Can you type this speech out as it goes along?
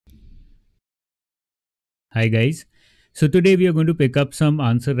Hi guys. So today we are going to pick up some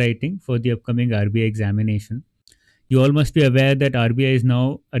answer writing for the upcoming RBI examination. You all must be aware that RBI is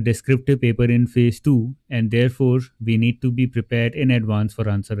now a descriptive paper in phase 2 and therefore we need to be prepared in advance for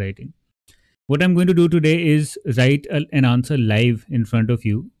answer writing. What I'm going to do today is write an answer live in front of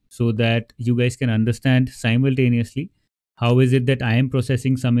you so that you guys can understand simultaneously how is it that I am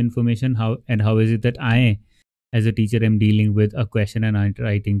processing some information how is it that I as a teacher am dealing with a question and I'm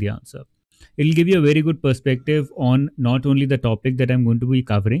writing the answer. It'll give you a very good perspective on not only the topic that I'm going to be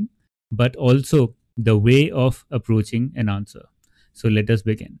covering, but also the way of approaching an answer. So let us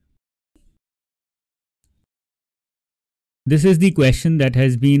begin. This is the question that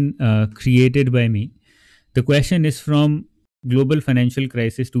has been created by me. The question is from Global Financial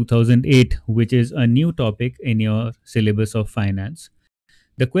Crisis 2008, which is a new topic in your syllabus of finance.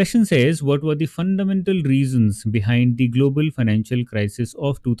 The question says, what were the fundamental reasons behind the global financial crisis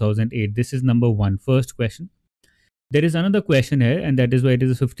of 2008? This is number one, first question. There is another question here, and that is why it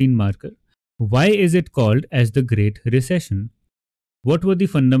is a 15 marker. Why is it called as the Great Recession? What were the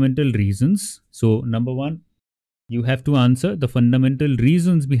fundamental reasons? So, number one, you have to answer the fundamental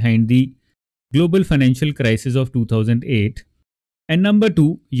reasons behind the global financial crisis of 2008. And number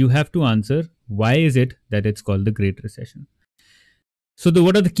two, you have to answer why is it that it's called the Great Recession? So,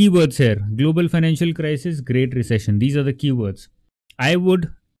 what are the keywords here? Global financial crisis, Great Recession. These are the keywords. I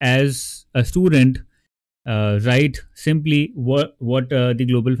would, as a student, write simply what the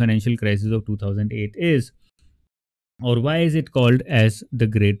global financial crisis of 2008 is, or why is it called as the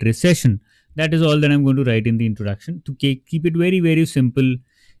Great Recession. That is all that I'm going to write in the introduction to keep it very very simple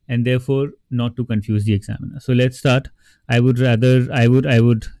and therefore not to confuse the examiner. So let's start. I would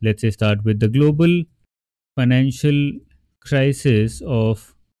let's say start with the global financial crisis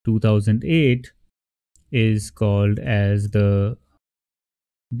of 2008 is called as the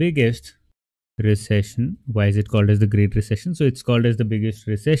biggest recession. Why is it called as the Great Recession? So it's called as the biggest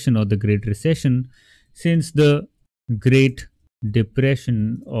recession or the Great Recession since the Great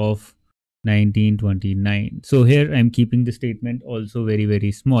Depression of 1929. So here I'm keeping the statement also very,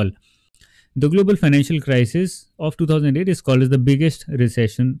 very small. The global financial crisis of 2008 is called as the biggest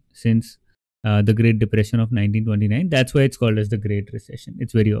recession since the Great Depression of 1929. That's why it's called as the Great Recession.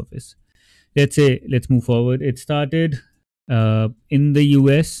 It's very obvious. Let's move forward. It started in the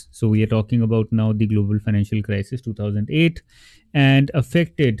US. So we are talking about now the global financial crisis 2008 and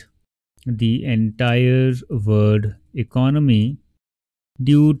affected the entire world economy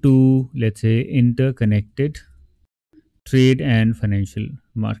due to, let's say, interconnected trade and financial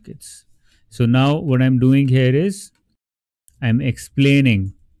markets. So now what I'm doing here is I'm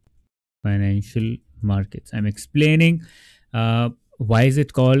explaining financial markets. I'm explaining why is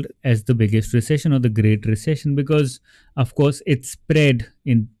it called as the biggest recession or the Great Recession, because of course it spread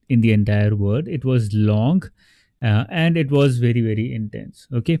in the entire world. It was long and it was very very intense.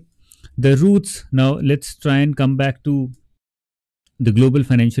 Okay, the roots. Now let's try and come back to the global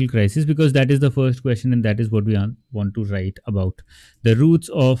financial crisis because that is the first question and that is what we want to write about. The roots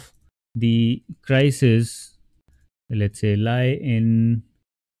of the crisis, let's say, lie in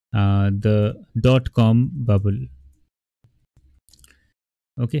the dot-com bubble.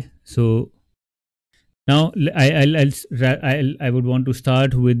 Okay, so now I would want to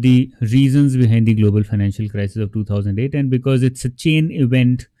start with the reasons behind the global financial crisis of 2008, and because it's a chain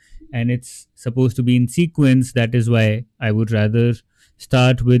event and it's supposed to be in sequence, that is why I would rather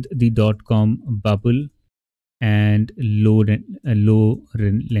start with the dot-com bubble and low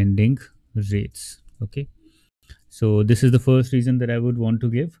lending rates. Okay, so this is the first reason that I would want to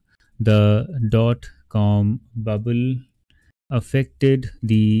give. The dot-com bubble affected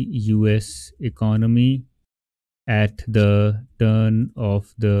the US economy at the turn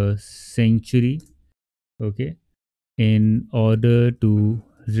of the century. Okay, in order to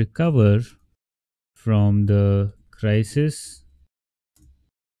recover from the crisis,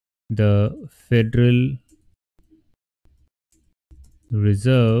 the Federal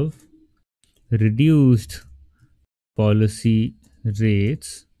Reserve reduced policy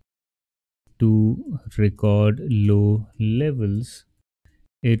rates to record low levels.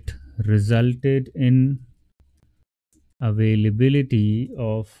 It resulted in availability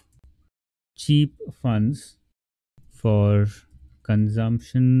of cheap funds for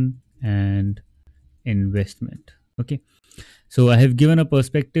consumption and investment. Okay, so I have given a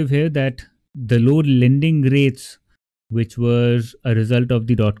perspective here that the low lending rates, which were a result of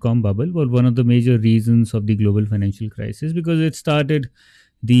the dot-com bubble, were one of the major reasons of the global financial crisis because it started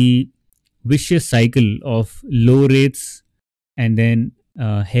the vicious cycle of low rates and then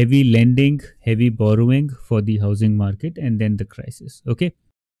heavy lending, heavy borrowing for the housing market, and then the crisis. Okay.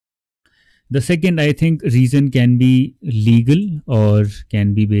 The second, I think, reason can be legal or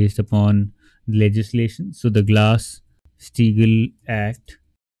can be based upon legislation. So the Glass-Steagall Act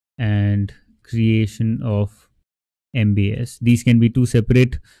and creation of MBS. These can be two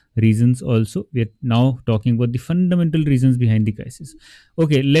separate reasons also. We are now talking about the fundamental reasons behind the crisis.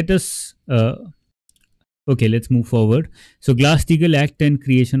 Okay, let's move forward. So Glass-Steagall Act and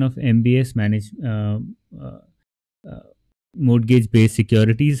creation of MBS uh, uh, mortgage-based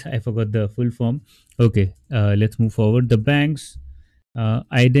securities. I forgot the full form. Okay, let's move forward. The banks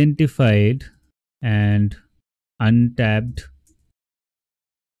identified and untapped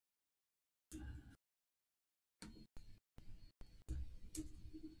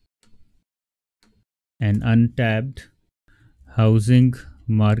housing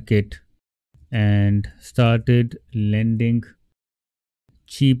market and started lending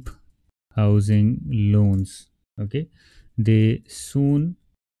cheap housing loans. Okay, they soon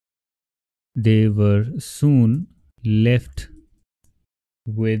they were soon left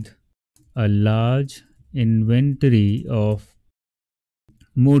with a large inventory of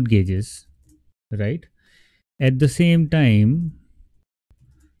mortgages, right? At the same time,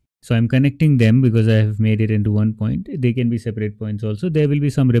 so I'm connecting them because I have made it into one point. They can be separate points also. There will be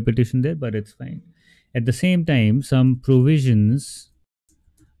some repetition there, but it's fine. At the same time, some provisions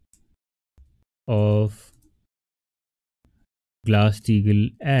of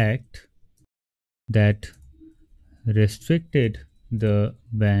Glass-Steagall Act that restricted the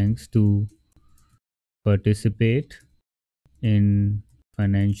banks to participate in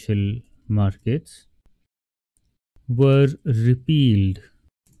financial markets were repealed.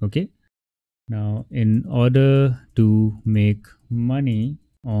 Okay. Now, in order to make money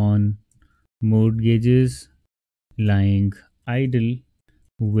on mortgages lying idle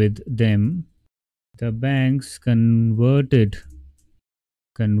with them, the banks converted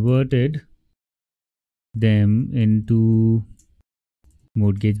them into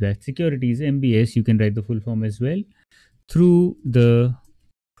mortgage backed securities, MBS. You can write the full form as well, through the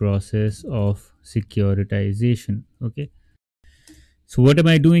process of securitization. Okay, so what am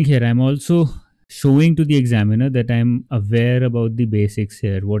I doing here? I'm also showing to the examiner that I'm aware about the basics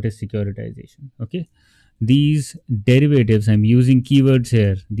here. What is securitization? Okay, these derivatives, I'm using keywords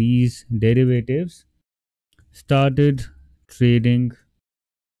here, these derivatives started trading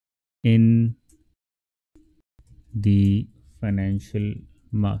in the financial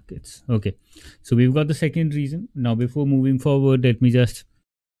markets. Okay, so we've got the second reason. Now before moving forward,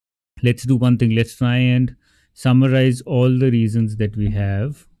 let's do one thing. Let's try and summarize all the reasons that we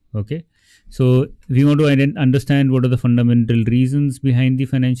have. Okay, so we want to understand what are the fundamental reasons behind the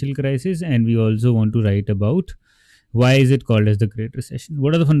financial crisis, and we also want to write about why is it called as the Great Recession.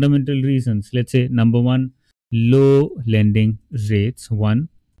 What are the fundamental reasons? Let's say number one, low lending rates. One.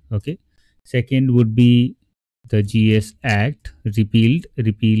 Okay, second would be the GS Act,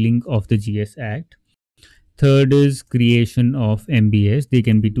 repealing of the GS Act. Third is creation of MBS. They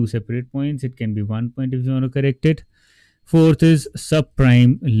can be two separate points. It can be one point if you want to correct it. Fourth is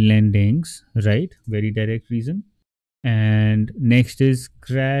subprime lendings, right? Very direct reason. And next is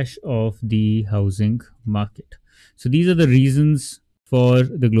crash of the housing market. So these are the reasons for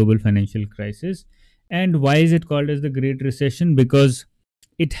the global financial crisis. And why is it called as the Great Recession? Because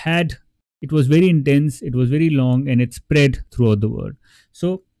it had it was very intense, it was very long, and it spread throughout the world.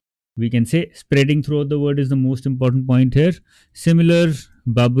 So we can say spreading throughout the world is the most important point here. Similar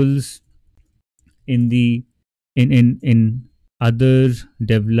bubbles in the in other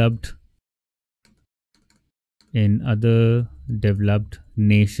developed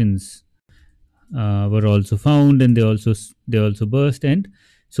nations were also found, and they also burst, and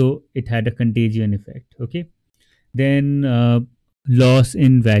so it had a contagion effect. Okay, then loss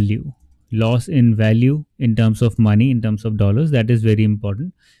in value in terms of money, in terms of dollars, that is very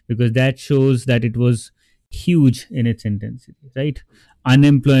important because that shows that it was huge in its intensity, right?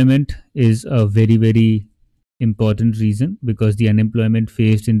 Unemployment is a very very important reason because the unemployment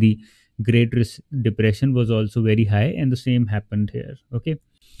faced in the depression was also very high, and the same happened here. Okay,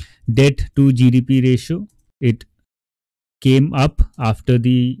 debt to GDP ratio, it came up after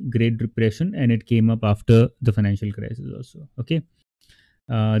the Great Depression, and it came up after the financial crisis also. Okay,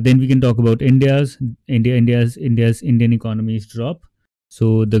 then we can talk about India's Indian economy's drop.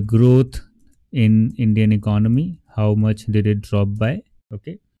 So the growth in Indian economy, how much did it drop by?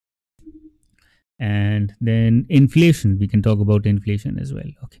 Okay, and then inflation, we can talk about inflation as well.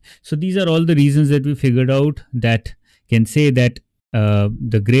 Okay, so these are all the reasons that we figured out that can say that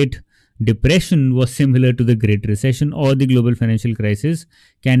the Great Depression was similar to the Great Recession, or the global financial crisis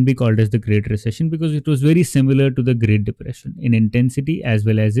can be called as the Great Recession because it was very similar to the Great Depression in intensity as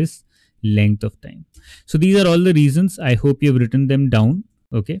well as its length of time. So these are all the reasons. I hope you have written them down.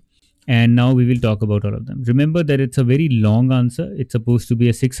 Okay. And now we will talk about all of them. Remember that it's a very long answer. It's supposed to be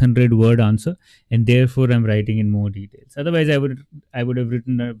a 600-word answer, and therefore I'm writing in more details. Otherwise, I would have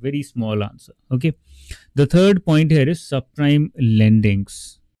written a very small answer. Okay. The third point here is subprime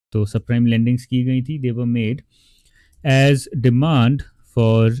lendings. So subprime lendings की गई थी. They were made as demand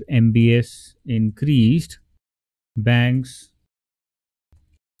for MBS increased. Banks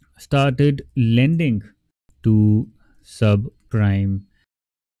started lending to subprime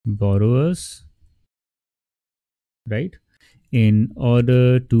borrowers, right, in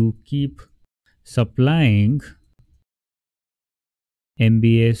order to keep supplying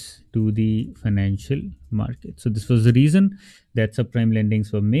MBS to the financial market. So this was the reason that subprime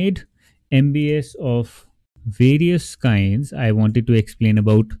lendings were made. MBS of various kinds. I wanted to explain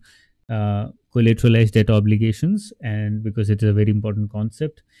about collateralized debt obligations, and because it is a very important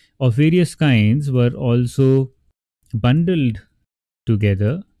concept, of various kinds were also bundled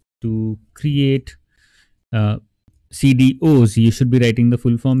together to create uh, CDOs. You should be writing the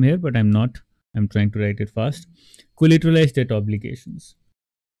full form here, but I'm not. I'm trying to write it fast. Collateralized debt obligations.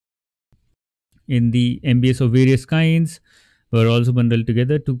 In the MBS of various kinds were also bundled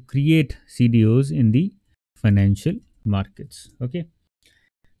together to create CDOs in the financial markets. Okay.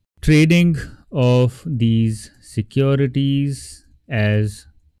 Trading of these securities as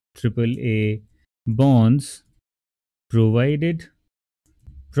AAA bonds provided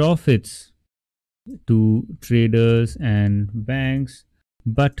profits to traders and banks,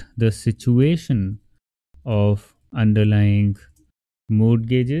 but the situation of underlying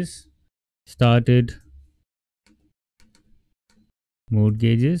mortgages started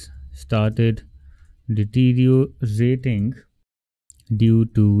deteriorating due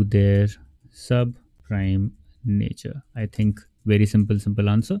to their subprime nature. I think very simple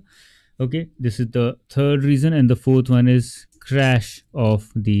answer. Okay, this is the third reason, and the fourth one is crash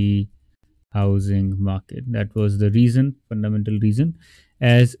of the housing market. That was the reason, fundamental reason,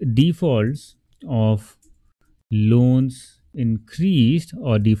 as defaults of loans increased,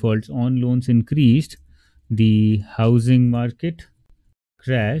 or defaults on loans increased, the housing market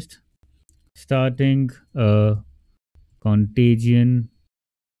crashed, starting a contagion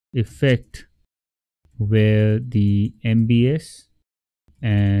effect where the MBS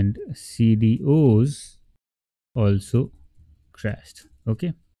and CDOs also crashed.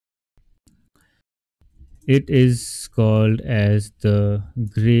 Okay. It is called as the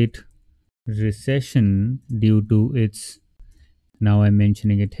Great Recession due to its, now I'm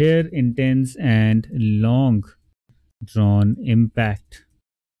mentioning it here, intense and long drawn impact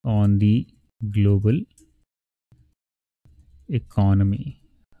on the global economy.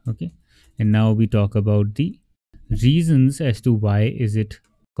 Okay. And now we talk about the reasons as to why is it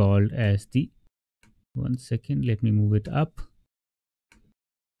called as the, one second, let me move it up.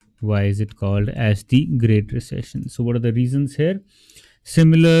 Why is it called as the Great Recession? So what are the reasons here?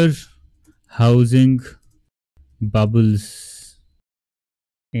 Similar housing bubbles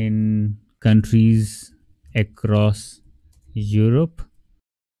in countries across Europe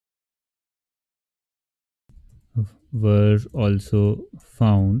were also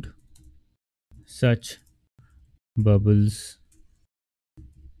found. Such bubbles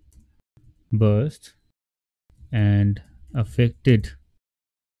burst and affected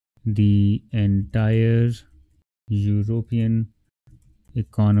the entire European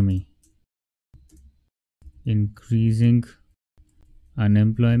economy, increasing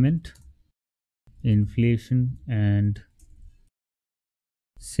unemployment, inflation, and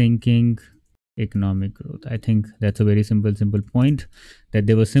sinking economic growth. I think that's a very simple point, that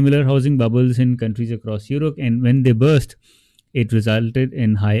there were similar housing bubbles in countries across Europe, and when they burst, it resulted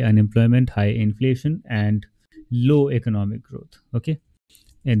in high unemployment, high inflation, and low economic growth. Okay.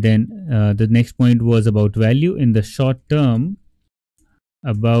 And then the next point was about value. In the short term,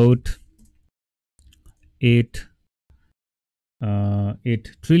 about 8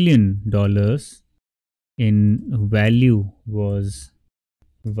 $8 trillion in value was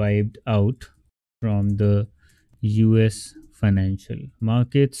wiped out from the US financial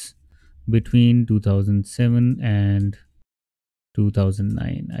markets between 2007 and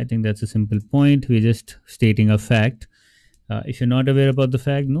 2009. I think that's a simple point. We're just stating a fact. If you're not aware about the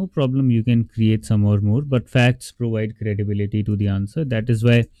fact, no problem, you can create some or more, but facts provide credibility to the answer. That is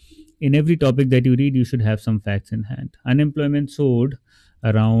why in every topic that you read, you should have some facts in hand. Unemployment soared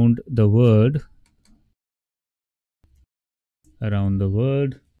around the world,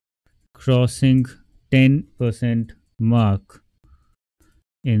 crossing 10% mark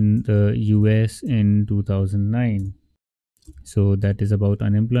in the US in 2009. So that is about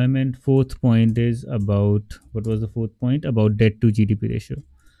unemployment. Fourth point is about, what was the fourth point? About debt to GDP ratio.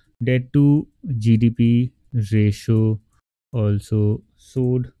 Debt to GDP ratio also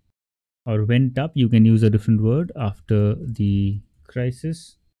soared or went up. You can use a different word after the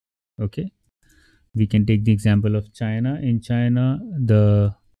crisis. Okay. We can take the example of China. In China,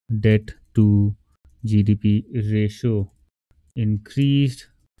 the debt to GDP ratio increased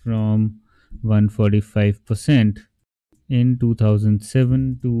from 145% in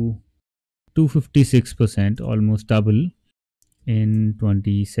 2007 to 256%, almost double in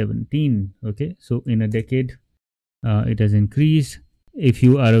 2017. Okay, so in a decade, it has increased. If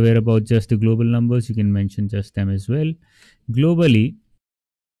you are aware about just the global numbers, you can mention just them as well. Globally,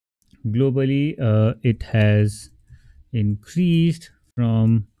 it has increased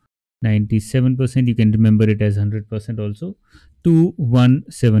from 97%, you can remember it as 100% also, to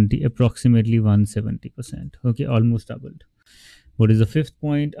 170, approximately 170%. Okay, almost doubled. What is the fifth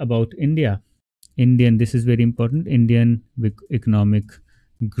point about India? Indian, this is very important. Indian economic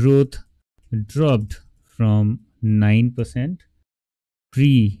growth dropped from 9%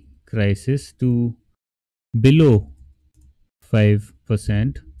 pre crisis to below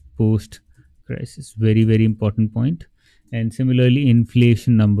 5% post crisis. Very, very important point. And similarly,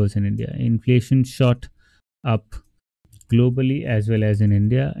 inflation numbers in India. Inflation shot up globally as well as in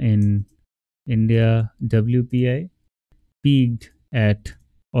India. In India, WPI peaked at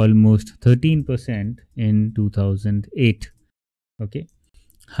almost 13% in 2008. Okay.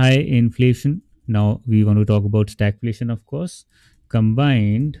 High inflation. Now we want to talk about stagflation, of course,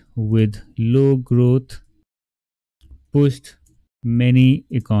 combined with low growth pushed many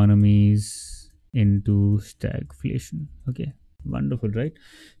economies into stagflation. Okay, wonderful, right?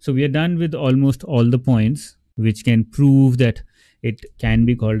 So we are done with almost all the points which can prove that it can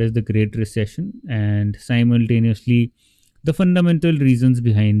be called as the Great Recession, and simultaneously the fundamental reasons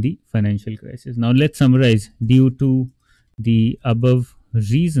behind the financial crisis. Now let's summarize. Due to the above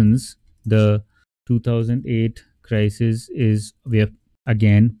reasons, the 2008 crisis is, we are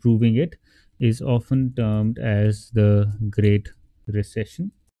again proving it, is often termed as the Great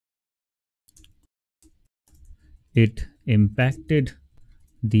Recession. It impacted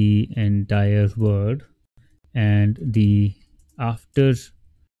the entire world, and the after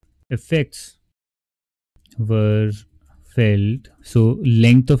effects were felt, so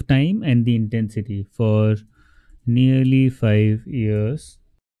length of time and the intensity, for nearly 5 years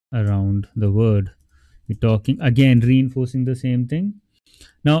around the world. We're talking again, reinforcing the same thing.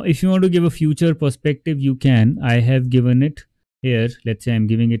 Now, if you want to give a future perspective, you can. I have given it here. Let's say I'm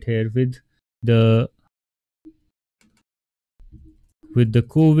giving it here the with the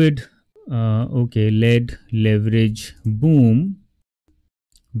COVID, led leverage boom.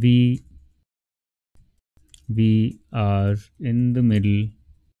 We we are in the middle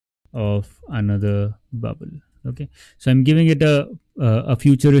of another bubble. Okay, so I'm giving it a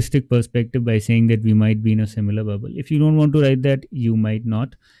futuristic perspective by saying that we might be in a similar bubble. If you don't want to write that, you might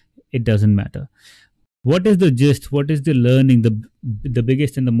not. It doesn't matter. What is the gist? What is the learning? The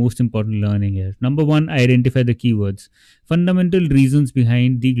biggest and the most important learning here. Number one, identify the keywords, fundamental reasons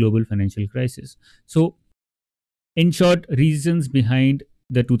behind the global financial crisis. So, in short, reasons behind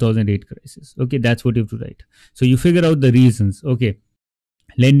the 2008 crisis. Okay, that's what you have to write. So you figure out the reasons. Okay,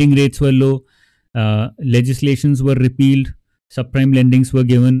 lending rates were low, legislations were repealed, subprime lendings were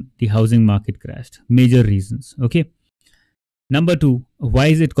given, the housing market crashed. Major reasons. Okay. Number two, why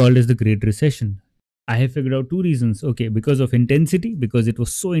is it called as the Great Recession? I have figured out two reasons. Okay, because of intensity, because it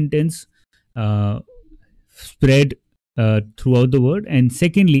was so intense, uh, spread throughout the world, and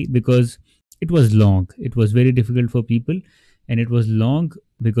secondly, because it was long. It was very difficult for people, and it was long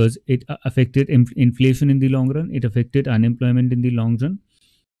because it affected inflation in the long run. It affected unemployment in the long run.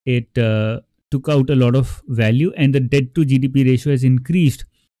 It took out a lot of value, and the debt to GDP ratio has increased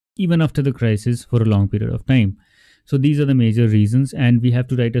even after the crisis for a long period of time. So these are the major reasons, and we have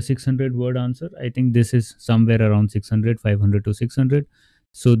to write a 600 word answer. I think this is somewhere around 600, 500 to 600.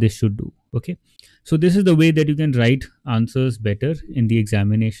 So this should do. Okay. So this is the way that you can write answers better in the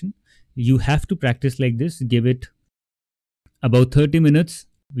examination. You have to practice like this. Give it about 30 minutes.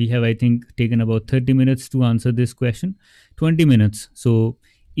 We have, I think, taken about 30 minutes to answer this question. 20 minutes. So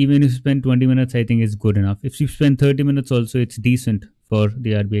even if you spend 20 minutes, I think it's good enough. If you spend 30 minutes also, it's decent for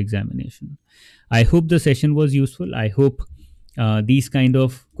the RBI examination. I hope the session was useful. I hope these kind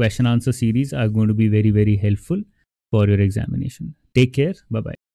of question answer series are going to be very, very helpful for your examination. Take care. Bye bye.